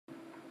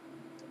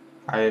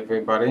Hi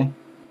everybody,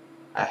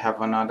 I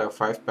have another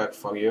 5-pack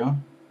for you,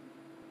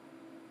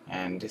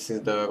 and this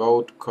is the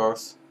Road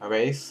Course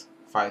Race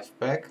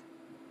 5-pack.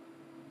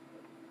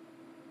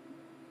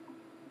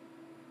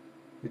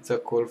 It's a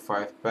cool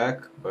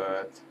 5-pack,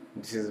 but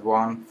this is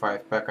one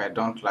 5-pack I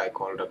don't like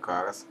all the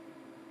cars.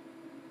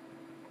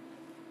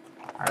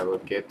 I will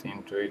get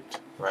into it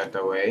right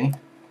away.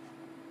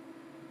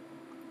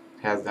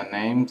 It has the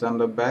names on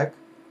the back.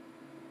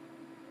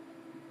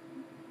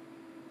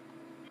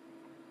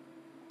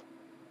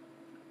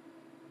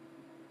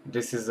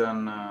 This is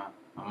an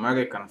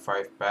American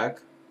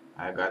 5-pack.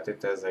 I got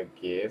it as a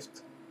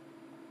gift.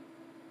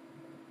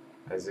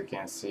 As you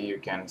can see, you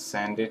can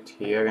send it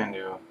here and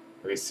you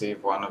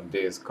receive one of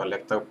these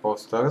collector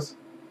posters.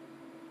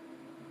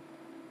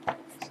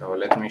 So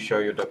let me show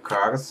you the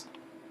cars.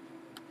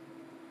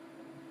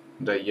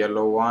 The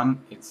yellow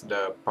one, it's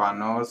the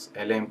Panoz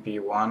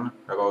LMP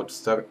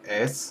Roadster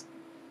S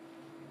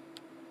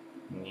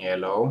in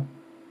yellow,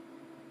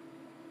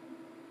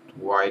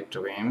 white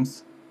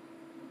rims.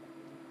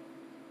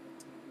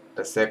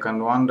 The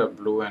second one, the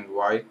blue and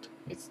white,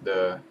 it's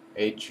the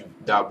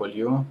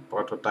HW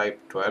Prototype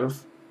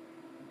 12.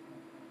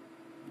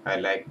 I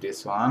like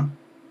this one.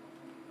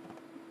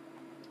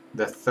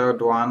 The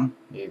third one,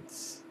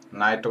 it's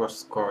Nitro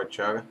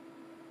Scorcher,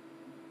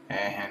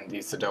 and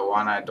it's the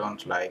one I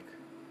don't like.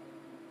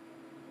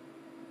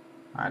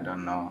 I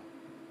don't know.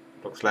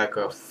 Looks like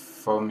a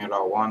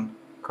Formula 1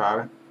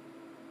 car.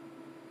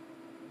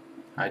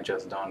 I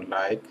just don't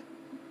like.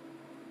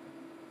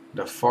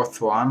 The fourth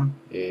one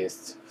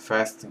is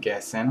Fast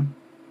Gassin,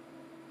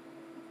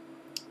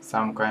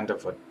 some kind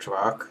of a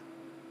truck.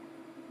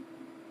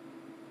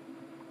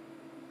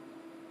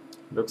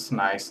 Looks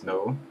nice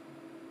though.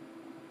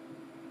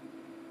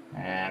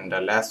 And the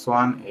last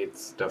one,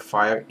 it's the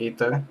Fire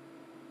Eater.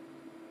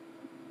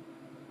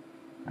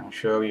 I'm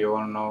sure you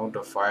all know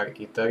the Fire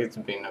Eater. It's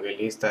been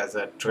released as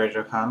a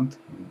treasure hunt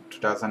in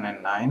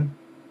 2009.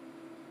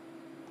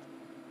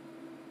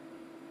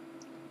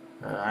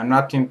 I'm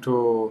not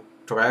into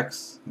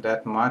tracks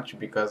that much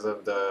because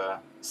of the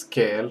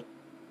scale.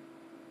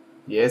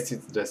 Yes,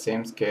 it's the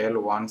same scale,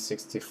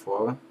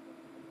 1/64,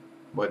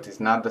 but it's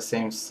not the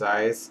same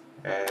size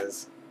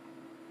as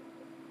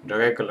the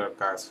regular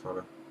cars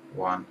for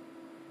one.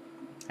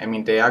 I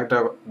mean, they are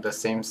the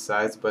same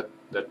size, but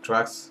the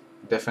trucks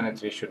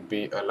definitely should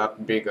be a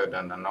lot bigger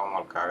than the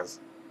normal cars,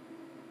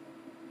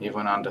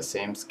 even on the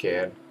same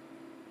scale.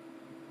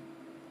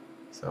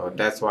 So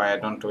that's why I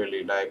don't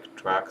really like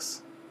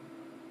trucks.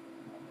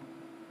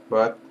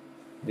 But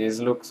this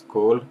looks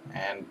cool,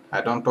 and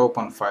I don't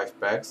open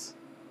 5-packs,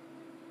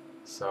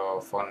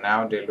 so for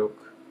now they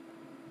look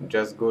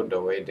just good the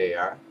way they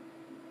are.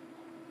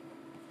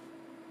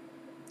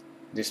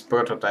 This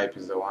prototype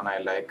is the one I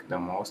like the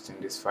most in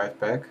this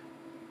 5-pack,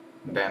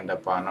 then the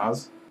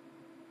Panoz.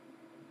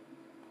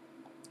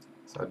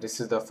 So this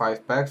is the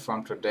 5-pack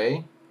from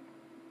today.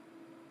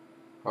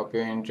 Hope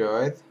you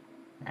enjoyed,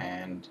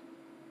 and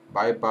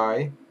bye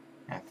bye,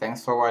 and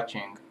thanks for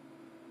watching.